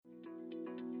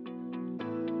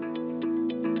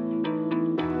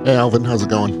Hey, Alvin, how's it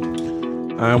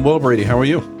going? I'm well, Brady. How are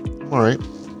you? All right.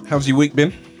 How's your week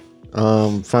been?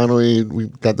 Finally, we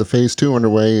got the phase 2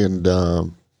 underway and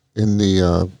in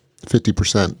the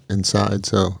 50% inside,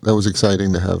 so that was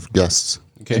exciting to have guests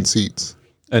and seats.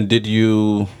 And did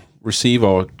you receive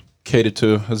or cater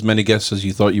to as many guests as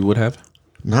you thought you would have?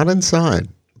 Not inside.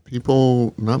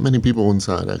 Not many people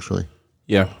inside, actually.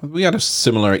 Yeah, we had a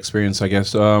similar experience, I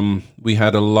guess. We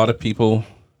had a lot of people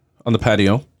on the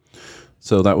patio,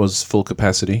 so that was full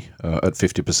capacity at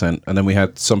 50%. And then we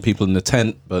had some people in the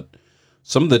tent, but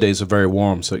some of the days are very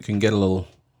warm, so it can get a little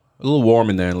warm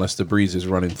in there unless the breeze is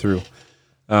running through.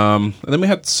 And then we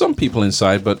had some people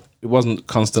inside, but it wasn't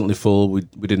constantly full. We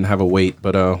didn't have a wait,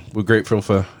 but we're grateful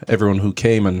for everyone who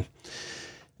came, and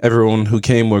everyone who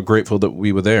came were grateful that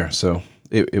we were there. So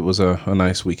it was a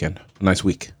nice weekend, a nice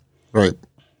week. Right.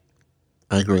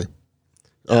 I agree.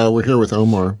 We're here with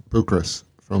Omar Boukhriss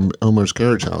from Omar's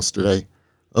Carriage House today.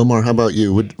 Omar, how about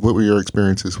you? What were your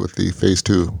experiences with the phase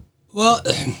 2? Well,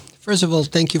 first of all,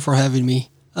 thank you for having me.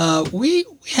 We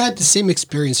had the same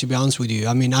experience, to be honest with you.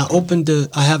 I mean,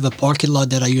 I have a parking lot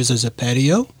that I use as a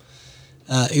patio.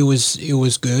 It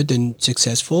was good and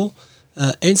successful.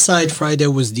 Inside Friday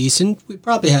was decent. We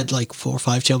probably had like 4 or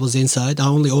 5 tables inside. I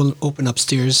only open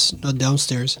upstairs, not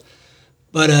downstairs.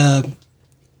 But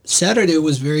Saturday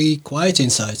was very quiet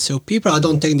inside. So people, I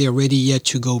don't think they're ready yet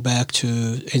to go back to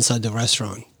inside the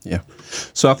restaurant. Yeah.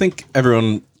 So I think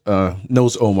everyone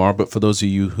knows Omar, but for those of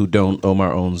you who don't,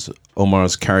 Omar owns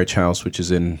Omar's Carriage House, which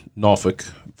is in Norfolk,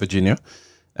 Virginia,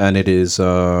 and it is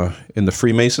in the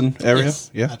Freemason area.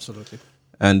 Yes, yeah, absolutely.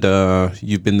 And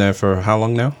you've been there for how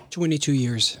long now? 22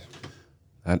 years.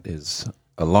 That is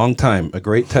a long time, a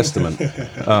great testament.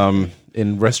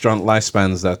 In restaurant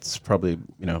lifespans, that's probably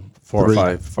 4 or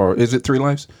 5. 4, is it 3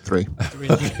 lives? 3.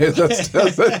 Okay,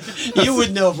 that's You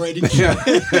would know, Brady. yeah.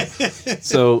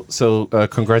 So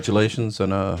congratulations,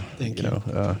 and Thank you.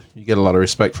 You get a lot of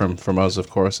respect from us, of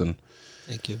course, and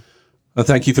Thank you.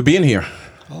 Thank you for being here.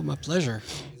 Oh, my pleasure.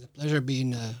 It's a pleasure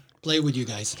being play with you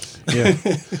guys. Yeah.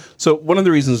 So one of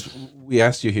the reasons we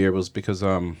asked you here was because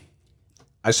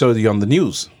I saw you on the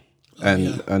news,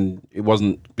 and it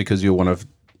wasn't because you're one of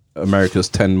America's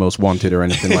 10 most wanted or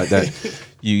anything like that.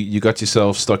 You got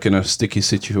yourself stuck in a sticky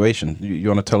situation. You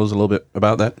want to tell us a little bit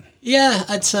about that? Yeah,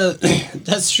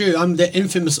 that's true. I'm the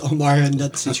infamous Omar in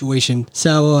that situation.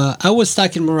 So I was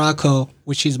stuck in Morocco,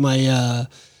 which is my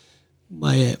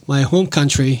my home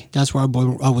country. That's where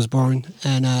I was born.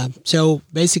 And so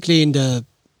basically in the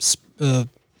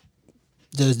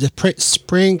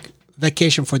spring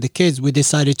vacation for the kids, we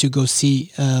decided to go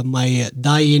see my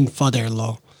dying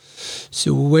father-in-law.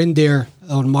 So we went there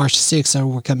on March 6th, and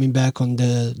we're coming back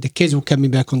the kids were coming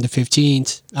back on the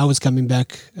 15th. I was coming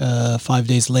back 5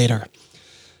 days later.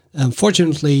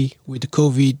 Unfortunately, with the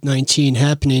COVID-19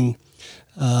 happening,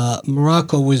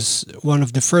 Morocco was one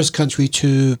of the first country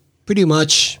to pretty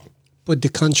much put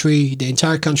the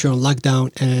entire country on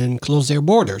lockdown and close their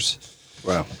borders.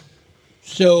 Wow.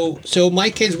 So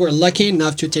my kids were lucky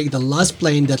enough to take the last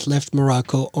plane that left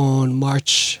Morocco on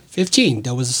March 15th.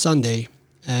 That was a Sunday.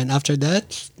 And after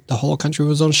that, the whole country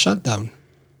was on shutdown.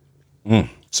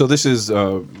 So this is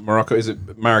Morocco. Is it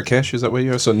Marrakesh? Is that where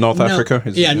you are? So North Africa?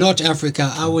 North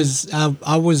Africa.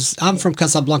 I'm from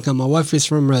Casablanca. My wife is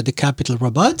from the capital,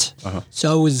 Rabat. Uh-huh.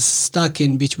 So I was stuck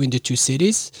in between the two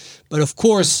cities. But of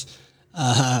course,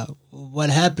 what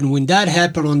happened when that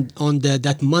happened on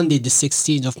that Monday, the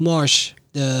 16th of March,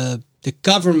 the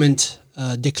government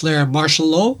declared martial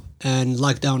law and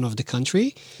lockdown of the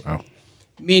country. Wow.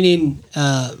 Meaning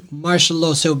martial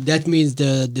law. So that means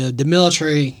the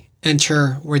military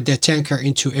enter with their tanker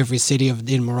into every city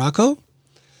in Morocco.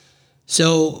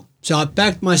 So I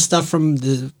packed my stuff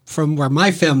from where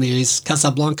my family is,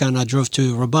 Casablanca, and I drove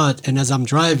to Rabat. And as I'm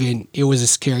driving, it was a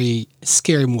scary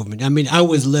movement. I mean, I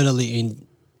was literally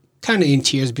kind of in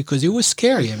tears because it was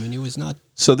scary. I mean, it was not.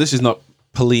 So this is not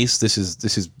police. This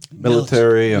is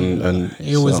military and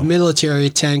it was military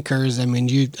tankers. I mean,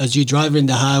 as you drive in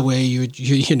the highway,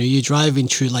 you driving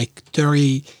through like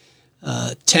 30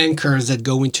 tankers that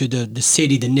go into the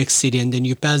city, the next city, and then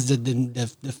you pass to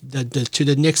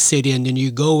the next city, and then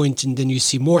you go into, and then you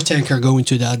see more tanker going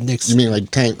to that next. You mean like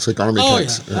tanks, like army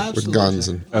tanks with guns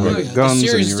guns?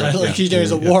 Serious style, like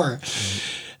there's a war.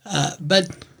 But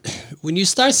when you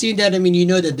start seeing that, I mean, you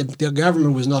know that the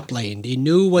government was not playing. They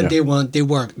knew what they want.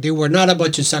 They were not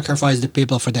about to sacrifice the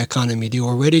people for the economy. They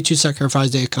were ready to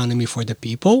sacrifice the economy for the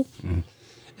people,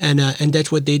 and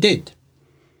that's what they did.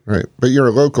 Right, but you're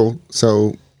a local,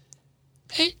 so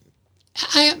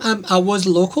I was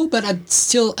local, but I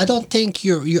don't think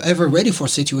you're ever ready for a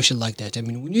situation like that. I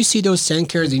mean, when you see those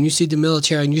tankers and you see the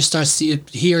military and you start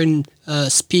hearing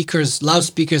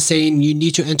loudspeakers saying you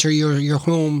need to enter your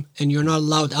home and you're not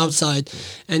allowed outside,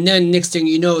 and then next thing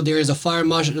you know, there is a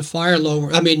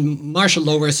martial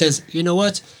law where it says, you know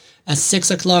what, at 6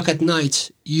 o'clock at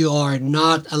night you are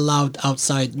not allowed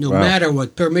outside, no matter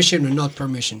what, permission or not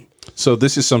permission. So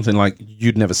this is something like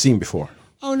you'd never seen before.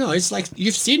 Oh no! It's like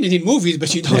you've seen it in movies,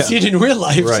 but you don't see it in real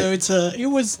life. Right. So it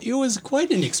was quite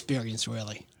an experience,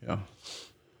 really. Yeah.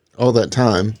 All that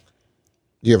time,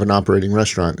 you have an operating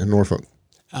restaurant in Norfolk.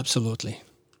 Absolutely.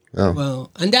 Oh.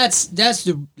 Well, and that's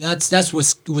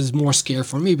was more scary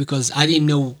for me because I didn't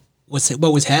know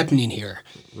what was happening here.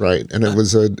 Right, and it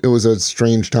was a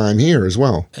strange time here as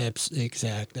well. Absolutely.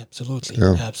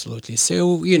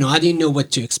 So I didn't know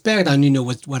what to expect. I didn't know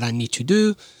what I need to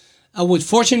do. I was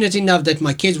fortunate enough that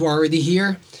my kids were already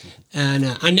here, and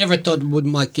I never thought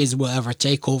my kids will ever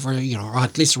take over, or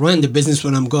at least run the business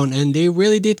when I'm gone. And they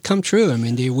really did come true. I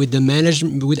mean, with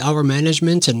our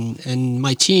management and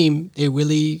my team, they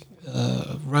really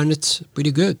run it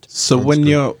pretty good. So when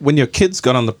your kids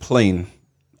got on the plane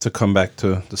to come back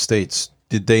to the States,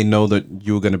 did they know that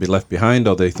you were going to be left behind,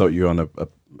 or they thought you were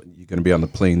going to be on the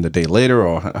plane the day later,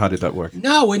 or how did that work?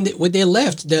 No, when they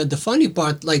left, the funny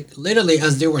part, like literally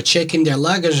as they were checking their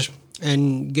luggage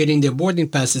and getting their boarding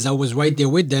passes, I was right there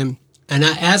with them, and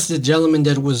I asked the gentleman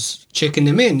that was checking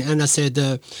them in, and I said,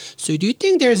 so do you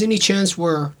think there's any chance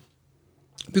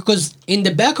because in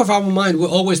the back of our mind, we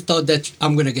always thought that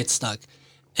I'm going to get stuck,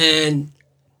 and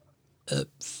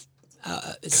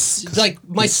it's like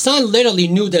my son literally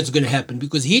knew that's going to happen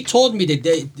because he told me the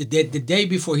day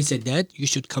before. He said, "Dad, you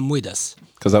should come with us."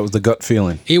 Because that was the gut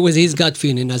feeling. It was his gut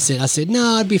feeling. I said,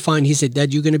 "No, I'll be fine." He said,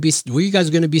 "Dad, were you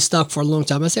guys going to be stuck for a long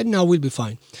time?" I said, "No, we'll be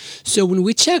fine." So when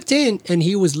we checked in and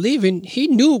he was leaving, he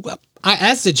knew. I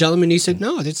asked the gentleman. He said,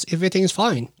 "No, everything's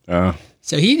fine."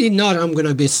 So he did not. I'm going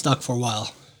to be stuck for a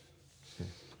while.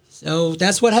 So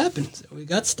that's what happened. So we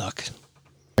got stuck.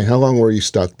 How long were you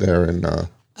stuck there in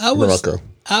Morocco?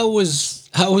 I was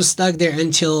stuck there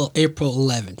until April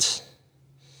 11th.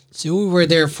 So we were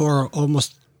there for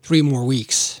almost 3 more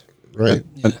weeks. Right.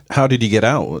 Yeah. And how did you get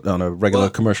out? On a regular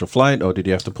commercial flight, or did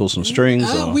you have to pull some strings?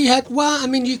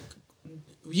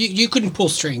 You couldn't pull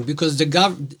string because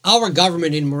our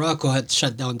government in Morocco had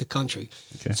shut down the country.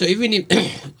 Okay. So even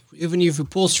if you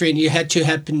pull string, it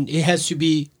has to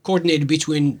be coordinated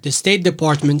between the State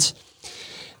Department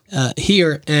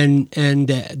here and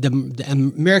the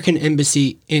American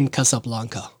embassy in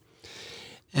Casablanca.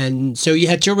 And so you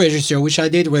had to register, which I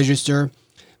did register,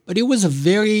 but it was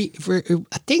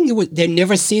I think they'd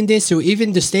never seen this. So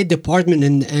even the State Department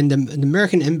and the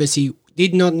American embassy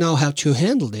did not know how to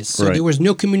handle this. So There was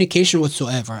no communication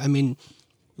whatsoever. I mean,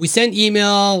 we sent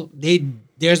email,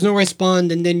 there's no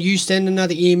response, and then you send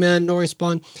another email, no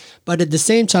response. But at the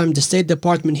same time, the State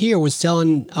Department here was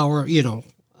telling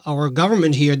our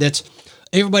government here that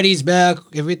everybody's back,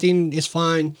 everything is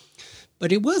fine,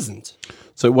 but it wasn't.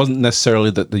 So it wasn't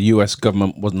necessarily that the U.S.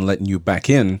 government wasn't letting you back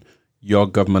in, your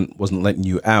government wasn't letting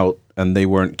you out, and they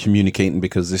weren't communicating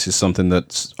because this is something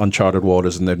that's uncharted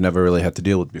waters and they've never really had to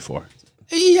deal with before.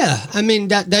 Yeah, I mean,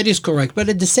 that is correct. But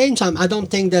at the same time, I don't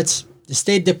think that the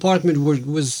State Department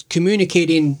was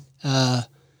communicating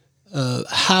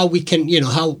how we can,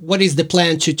 what is the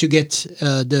plan to get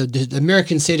the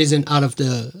American citizen out of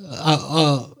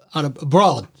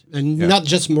abroad, and not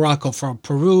just Morocco, from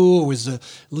Peru, it was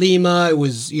Lima, it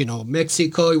was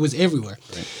Mexico, it was everywhere.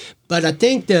 Right. But I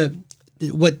think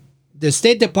what the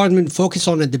State Department focused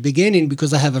on at the beginning,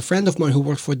 because I have a friend of mine who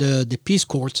worked for the Peace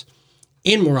Court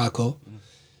in Morocco,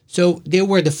 so they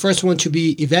were the first one to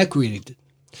be evacuated.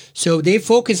 So they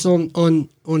focused on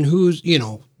who's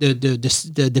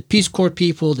the Peace Corps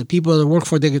people, the people that work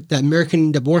for the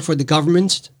American, that work for the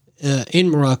government in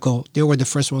Morocco. They were the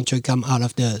first one to come out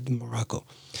of the Morocco,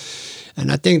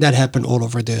 and I think that happened all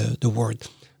over the world.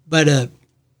 But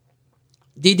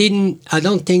they didn't. I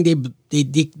don't think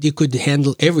they could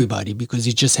handle everybody because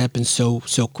it just happened so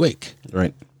quick.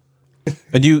 Right.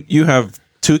 And you have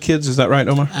 2 kids, is that right,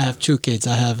 Omar? I have 2 kids.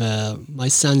 I have my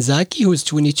son Zaki, who's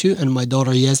 22, and my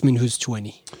daughter Yasmin, who's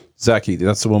 20. Zaki,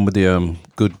 that's the one with the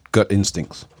good gut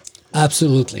instincts.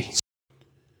 Absolutely.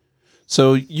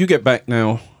 So you get back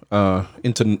now your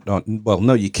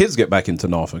kids get back into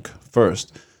Norfolk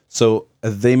first. So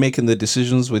are they making the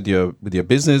decisions with your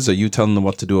business? Are you telling them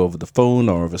what to do over the phone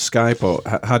or over Skype? Or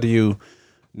how do you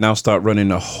now start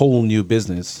running a whole new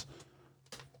business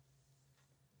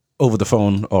over the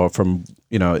phone or from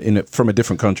a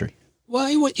different country?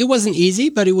 Well, it wasn't easy,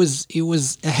 but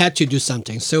I had to do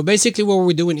something. So basically, what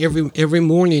we're doing every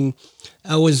morning,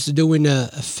 I was doing a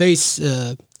face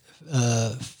call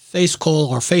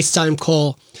or FaceTime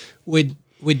call with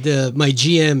my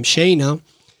GM Shayna,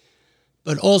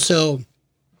 but also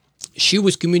she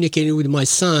was communicating with my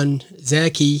son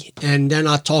Zaki, and then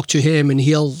I talk to him, and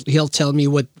he'll tell me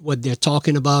what they're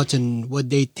talking about and what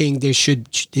they think they should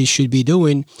be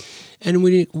doing, and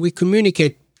we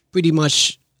communicate pretty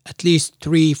much at least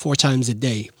 3-4 times a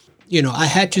day. I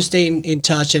had to stay in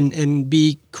touch and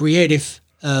be creative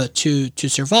to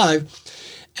survive.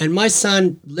 And my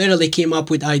son literally came up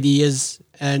with ideas,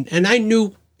 and I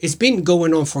knew it's been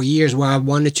going on for years where I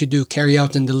wanted to do carry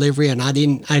out and delivery, and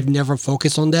I've never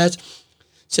focused on that.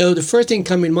 So the first thing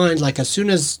come in mind, like as soon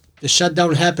as the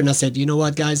shutdown happened, I said, you know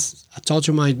what, guys, I told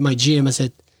to my GM, I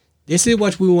said, this is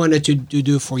what we wanted to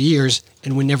do for years,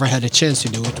 and we never had a chance to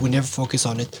do it. We never focused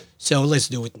on it. So let's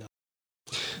do it now.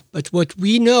 But what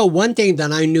we know, one thing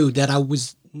that I knew, that I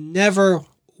was never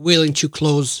willing to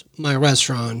close my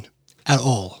restaurant at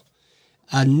all.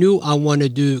 I knew I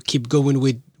wanted to keep going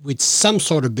with some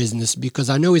sort of business, because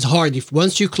I know it's hard. If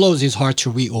once you close, it's hard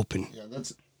to reopen. Yeah,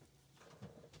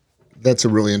 that's a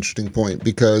really interesting point,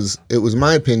 because it was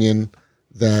my opinion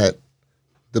that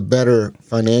the better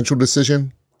financial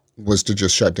decision was to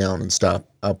just shut down and stop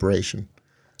operation.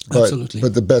 Absolutely.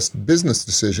 But the best business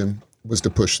decision was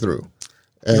to push through.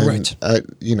 And right.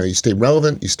 You stay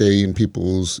relevant, you stay in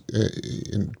people's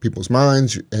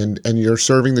minds, and you're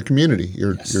serving the community.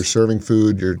 You're serving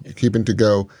food, you're keeping to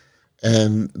go,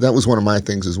 and that was one of my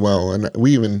things as well. And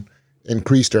we even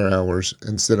increased our hours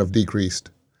instead of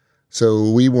decreased. So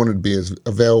we wanted to be as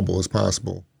available as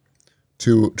possible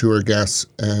to our guests.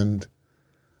 And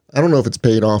I don't know if it's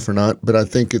paid off or not, but I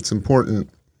think it's important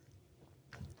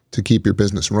to keep your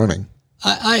business running.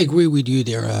 I agree with you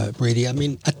there, Brady. I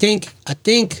mean, I think I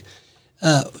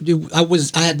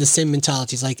had the same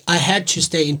mentality. It's like I had to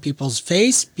stay in people's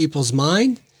face, people's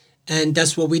mind, and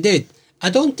that's what we did.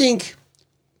 I don't think,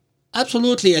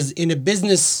 absolutely, as in a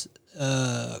business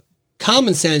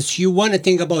common sense, you want to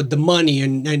think about the money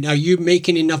and are you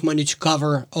making enough money to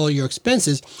cover all your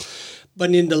expenses.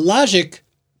 But in the logic,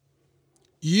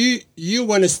 you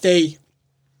want to stay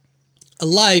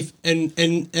alive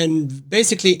and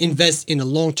basically invest in a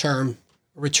long-term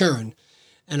return.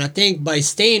 And I think by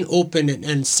staying open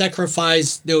and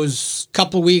sacrifice those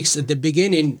couple weeks at the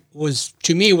beginning was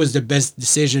the best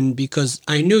decision, because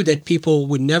I knew that people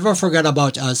would never forget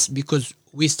about us, because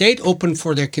we stayed open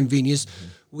for their convenience.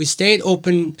 We stayed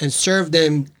open and served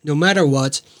them no matter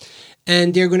what.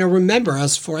 And they're going to remember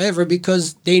us forever,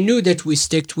 because they knew that we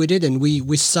sticked with it and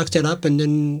we sucked it up, and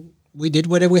then we did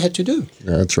whatever we had to do.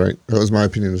 Yeah, that's right. That was my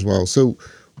opinion as well. So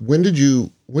when did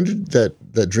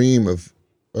that dream of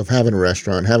having a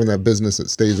restaurant, having that business that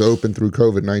stays open through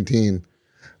COVID-19,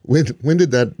 when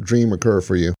did that dream occur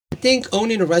for you? I think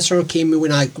owning a restaurant came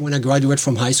when I graduated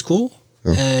from high school.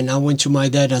 Oh. And I went to my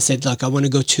dad. I said, I want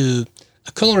to go to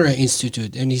a culinary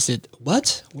institute. And he said,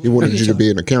 what? He wanted you to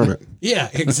be an accountant. Yeah,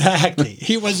 exactly.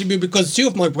 He wanted me, because two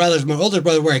of my brothers, my older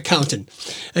brother, were accountant.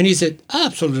 And he said,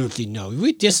 absolutely no.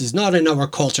 This is not in our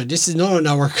culture. This is not in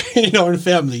our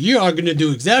family. You are going to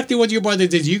do exactly what your brother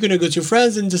did. You're going to go to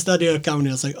France and just study accounting.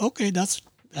 I was like, okay, that's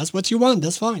what you want.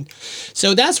 That's fine.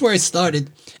 So that's where it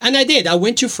started. And I did. I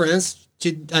went to France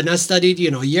and I studied,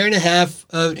 a year and a half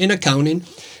in accounting.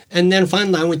 And then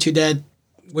finally I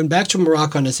went back to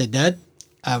Morocco, and I said, Dad,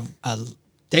 I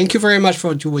thank you very much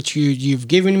for what you've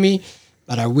given me,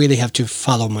 but I really have to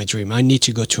follow my dream. I need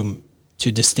to go to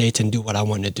the States and do what I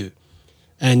want to do.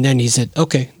 And then he said,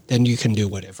 okay, then you can do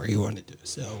whatever you want to do.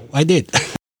 So I did.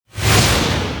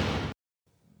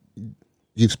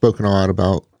 You've spoken a lot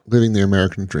about living the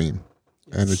American dream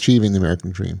and achieving the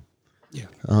American dream. Yeah.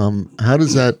 How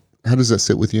does that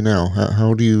sit with you now?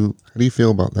 How do you feel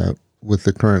about that with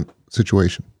the current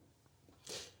situation?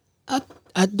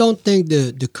 I don't think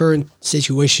the current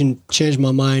situation changed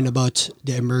my mind about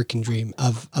the American dream.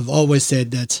 I've always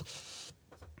said that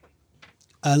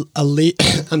I'm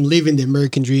living the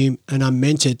American dream, and I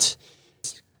meant it.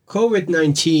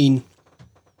 COVID-19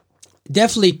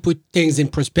 definitely put things in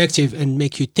perspective and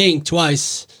make you think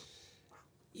twice.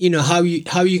 How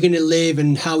you're going to live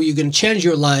and how you're going to change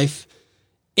your life,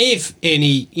 if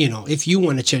you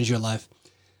want to change your life.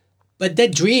 But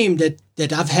that dream that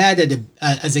I've had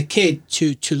as a kid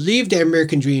to live the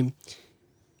American dream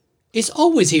is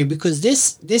always here, because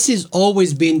this has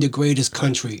always been the greatest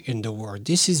country in the world.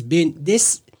 This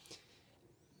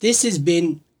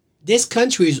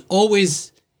country has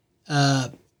always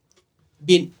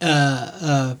been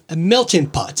a melting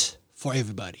pot for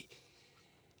everybody.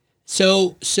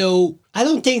 So I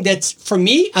don't think that's for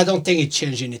me. I don't think it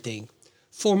changed anything.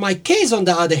 For my kids, on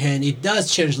the other hand, it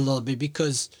does change a little bit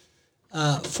because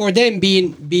for them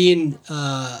being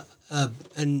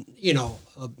and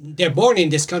they're born in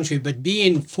this country, but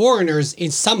being foreigners in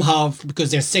somehow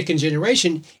because they're second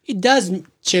generation, it does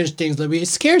change things a little bit. It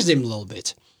scares them a little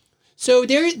bit. So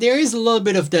there is a little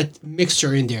bit of that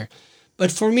mixture in there.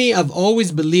 But for me, I've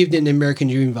always believed in the American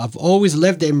dream. I've always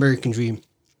lived the American dream.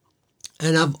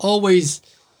 And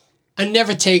I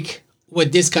never take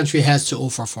what this country has to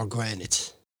offer for granted.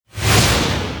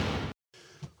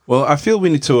 Well, I feel we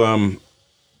need to,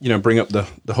 bring up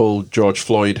the whole George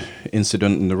Floyd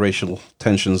incident and the racial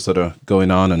tensions that are going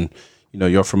on. And,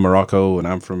 you're from Morocco and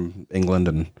I'm from England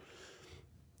and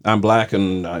I'm black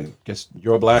and I guess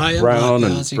you're black, brown,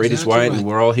 and Brady's white. Right. And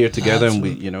we're all here together.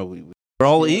 Absolutely. And we're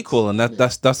all equal. And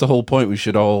that's the whole point. We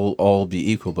should all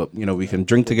be equal. But, we can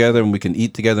drink together and we can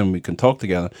eat together and we can talk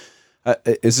together.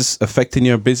 Is this affecting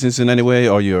your business in any way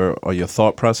or your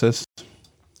thought process?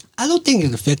 I don't think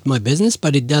it affects my business,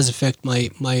 but it does affect my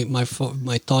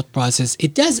thought process.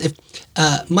 It does.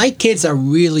 My kids are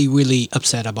really, really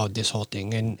upset about this whole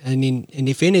thing, and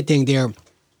if anything, they're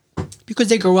because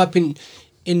they grew up in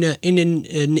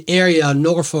an area,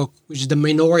 Norfolk, which is the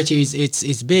minorities.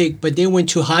 It's big, but they went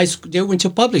to high school. They went to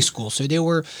public school, so they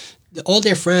were all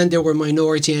their friends. They were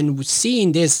minority, and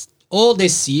seeing this all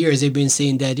these years, they've been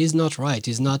saying that is not right.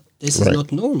 Is not this is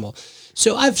not normal.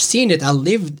 So I've seen it. I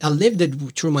lived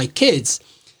it through my kids,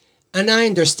 and I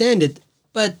understand it.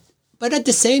 But at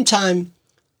the same time,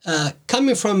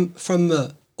 coming from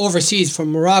overseas,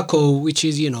 from Morocco, which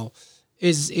is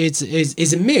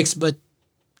is a mix, but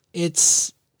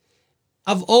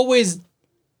I've always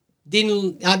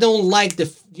didn't. I don't like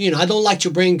I don't like to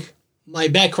bring my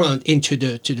background into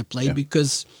the play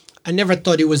because I never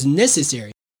thought it was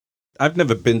necessary. I've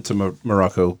never been to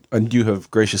Morocco, and you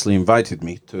have graciously invited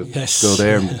me to go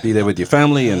there and be there with your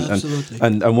family,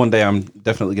 and one day I'm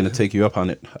definitely going to take you up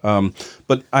on it.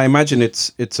 But I imagine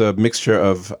it's a mixture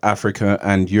of Africa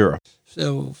and Europe.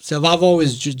 So I've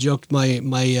always joked my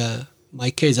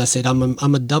kids. I said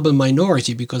I'm a double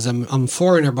minority because I'm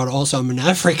foreigner, but also I'm an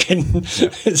African.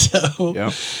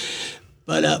 Yeah.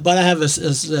 But I have a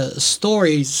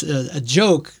story, a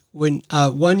joke. When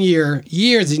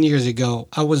years and years ago,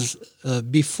 I was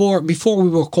before we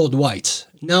were called white.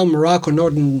 Now Morocco,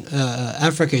 Northern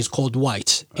Africa is called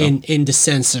white in the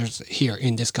census here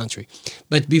in this country,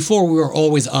 but before we were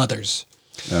always others.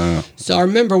 So I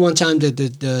remember one time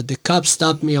the cop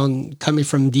stopped me on coming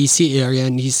from DC area,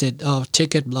 and he said, "Oh,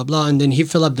 ticket, blah blah," and then he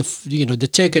filled up the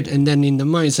ticket, and then in the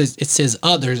mind it says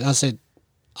others. I said,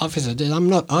 "Officer, I'm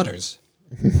not others."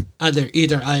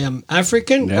 Either I am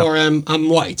African or I'm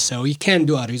white, so he can't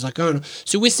do other. He's like, oh no.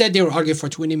 So we sat there arguing for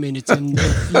 20 minutes, and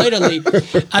literally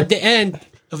at the end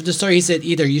of the story, he said,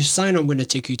 either you sign or I'm going to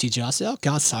take you to jail. I said, okay,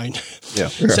 I'll sign. Yeah.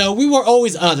 So we were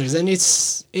always others, and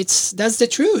it's that's the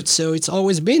truth. So it's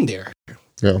always been there.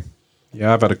 Yeah.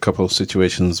 Yeah, I've had a couple of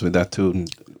situations with that too,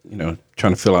 and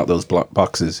trying to fill out those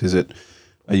boxes.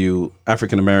 Are you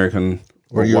African American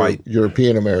or white?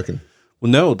 European American. Well,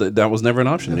 no, that was never an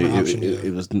option.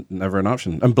 It was never an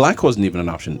option. And black wasn't even an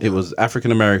option. It was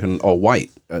African American or white.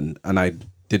 And I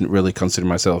didn't really consider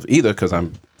myself either because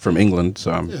I'm from England. So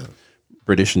I'm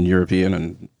British and European,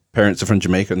 and parents are from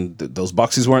Jamaica. And those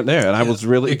boxes weren't there. And I was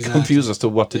really confused as to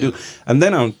what to do. And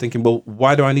then I'm thinking, well,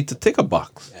 why do I need to tick a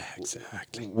box? Yeah,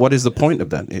 exactly. What is the point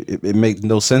of that? It made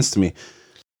no sense to me.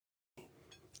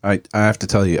 I have to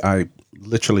tell you, I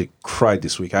literally cried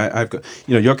this week. I've got,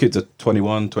 your kids are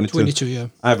 21, 22. 22, yeah.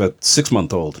 I have a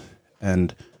 6-month-old,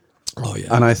 and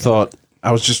and I thought,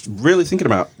 I was just really thinking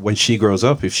about when she grows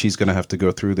up, if she's going to have to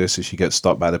go through this, if she gets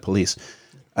stopped by the police.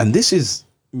 And this is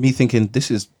me thinking,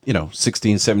 this is,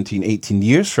 16, 17, 18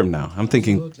 years from now. I'm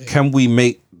thinking, can we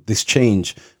make this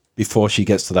change before she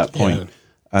gets to that point? Yeah.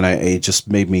 And it just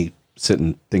made me sit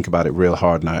and think about it real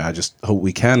hard, and I just hope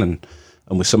we can. And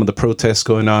with some of the protests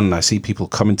going on, and I see people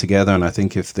coming together, and I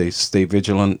think if they stay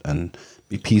vigilant and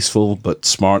be peaceful but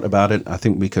smart about it, I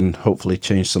think we can hopefully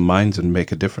change some minds and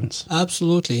make a difference.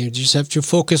 Absolutely. You just have to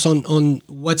focus on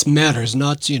what matters,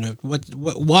 not,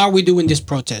 why are we doing this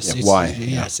protest? Yeah, why?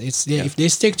 Yes. If they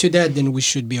stick to that, then we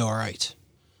should be all right.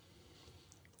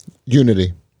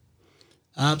 Unity.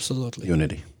 Absolutely.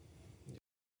 Unity.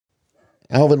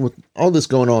 Alvin, with all this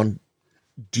going on,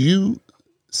 do you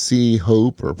see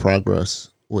hope or progress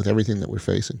with everything that we're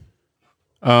facing?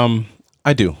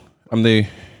 I do. I'm the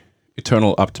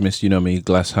eternal optimist. You know me,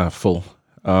 glass half full.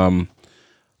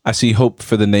 I see hope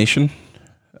for the nation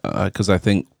because I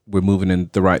think we're moving in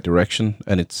the right direction.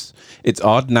 And it's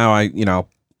odd now.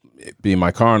 be in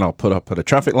my car and I'll put up at a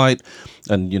traffic light,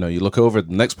 and you look over at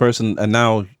the next person, and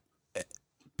now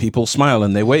people smile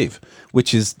and they wave,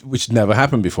 which never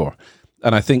happened before.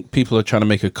 And I think people are trying to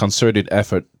make a concerted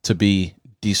effort to be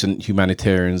decent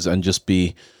humanitarians and just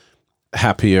be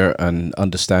happier and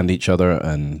understand each other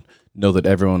and know that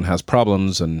everyone has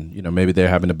problems, and maybe they're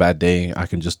having a bad day. I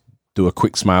can just do a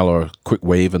quick smile or a quick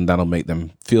wave, and that'll make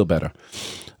them feel better.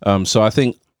 So I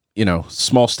think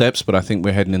small steps, but I think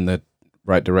we're heading in the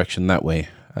right direction that way.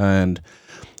 And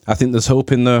I think there's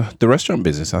hope in the restaurant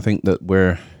business. I think that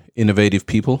we're innovative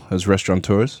people as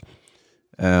restaurateurs.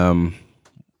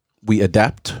 We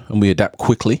adapt, and we adapt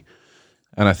quickly,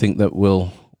 and I think that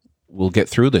we'll get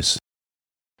through this.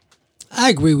 I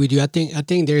agree with you. I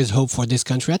think there is hope for this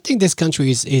country. I think this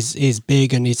country is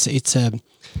big, and it's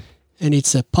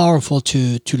powerful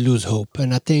to lose hope.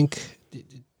 And I think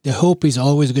the hope is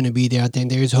always going to be there. I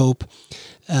think there is hope.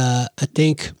 I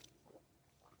think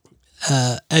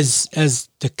as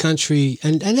the country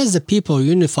and as the people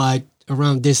unified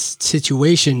around this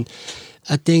situation,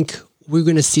 I think we're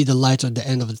going to see the light at the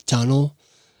end of the tunnel.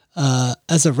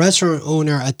 As a restaurant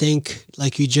owner, I think,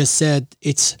 like you just said,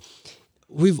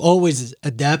 we've always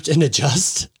adapt and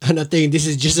adjust, and I think this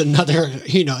is just another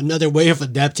way of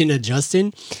adapting,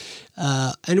 adjusting,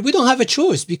 and we don't have a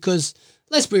choice because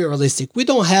let's be realistic. We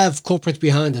don't have corporate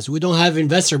behind us. We don't have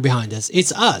investor behind us.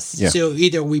 It's us. Yeah. So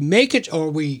either we make it or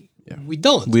we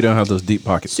don't. We don't have those deep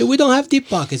pockets. So we don't have deep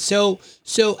pockets. So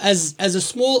as a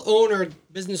small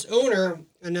business owner,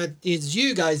 and it's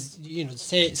you guys,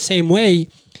 same way.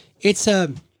 It's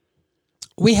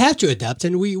we have to adapt,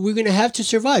 and we're going to have to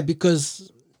survive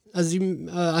because, as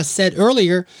I said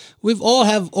earlier, we've all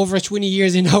have over 20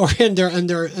 years in our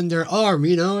under arm.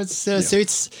 So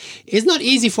it's not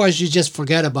easy for us to just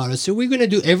forget about it. So we're going to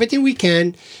do everything we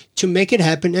can to make it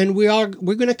happen, and we're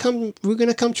going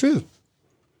to come true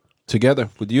together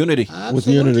with unity. Absolutely. With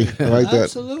unity, I like that.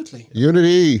 Absolutely,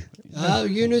 unity.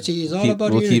 Unity is all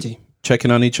about we'll unity. Keep checking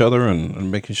on each other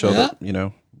and making sure that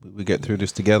we get through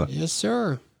this together. Yes,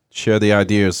 sir. Share the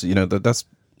ideas. That's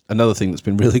another thing that's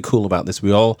been really cool about this.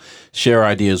 We all share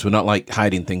ideas. We're not like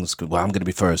hiding things. Well, I'm going to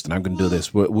be first and I'm going to do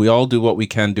this. We all do what we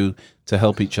can do to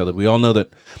help each other. We all know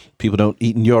that people don't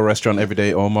eat in your restaurant every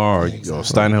day, Omar, or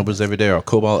Steinhuber's every day, or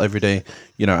Cobalt every day.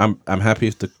 I'm happy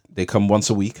if they come once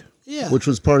a week. Yeah. Which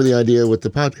was part of the idea with the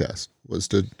podcast, was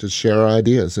to share our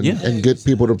ideas and get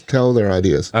people to tell their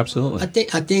ideas. Absolutely.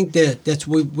 I think that's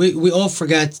we all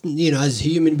forgot, as a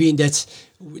human being,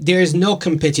 there is no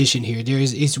competition here.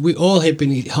 We all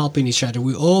helping each other.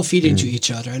 We all feed into each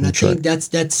other, and I think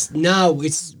that's now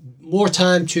it's more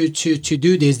time to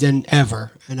do this than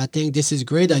ever. And I think this is a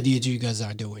great idea that you guys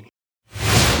are doing.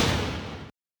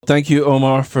 Thank you,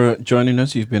 Omar, for joining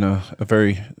us. You've been a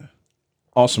very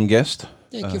awesome guest.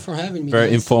 Thank you for having me. Very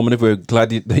guys. informative. We're glad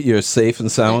that you're safe and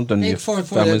sound, and your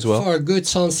family as well. For a good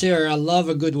Sancerre, I love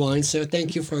a good wine. So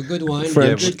thank you for a good wine,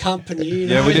 a good company. We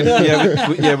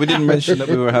didn't mention that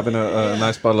we were having a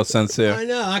nice bottle of Sancerre. I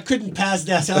know I couldn't pass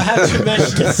that, so I have to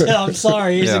mention it. So I'm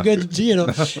sorry. It's a good,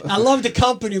 I love the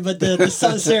company, but the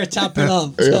Sancerre top it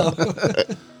up. So.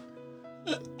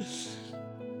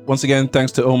 Once again,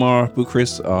 thanks to Omar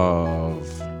Boukhriss of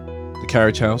the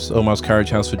Carriage House, Omar's Carriage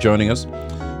House, for joining us.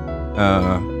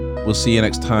 We'll see you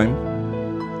next time.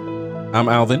 I'm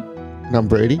Alvin. And I'm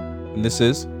Brady. And this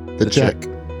is The Check.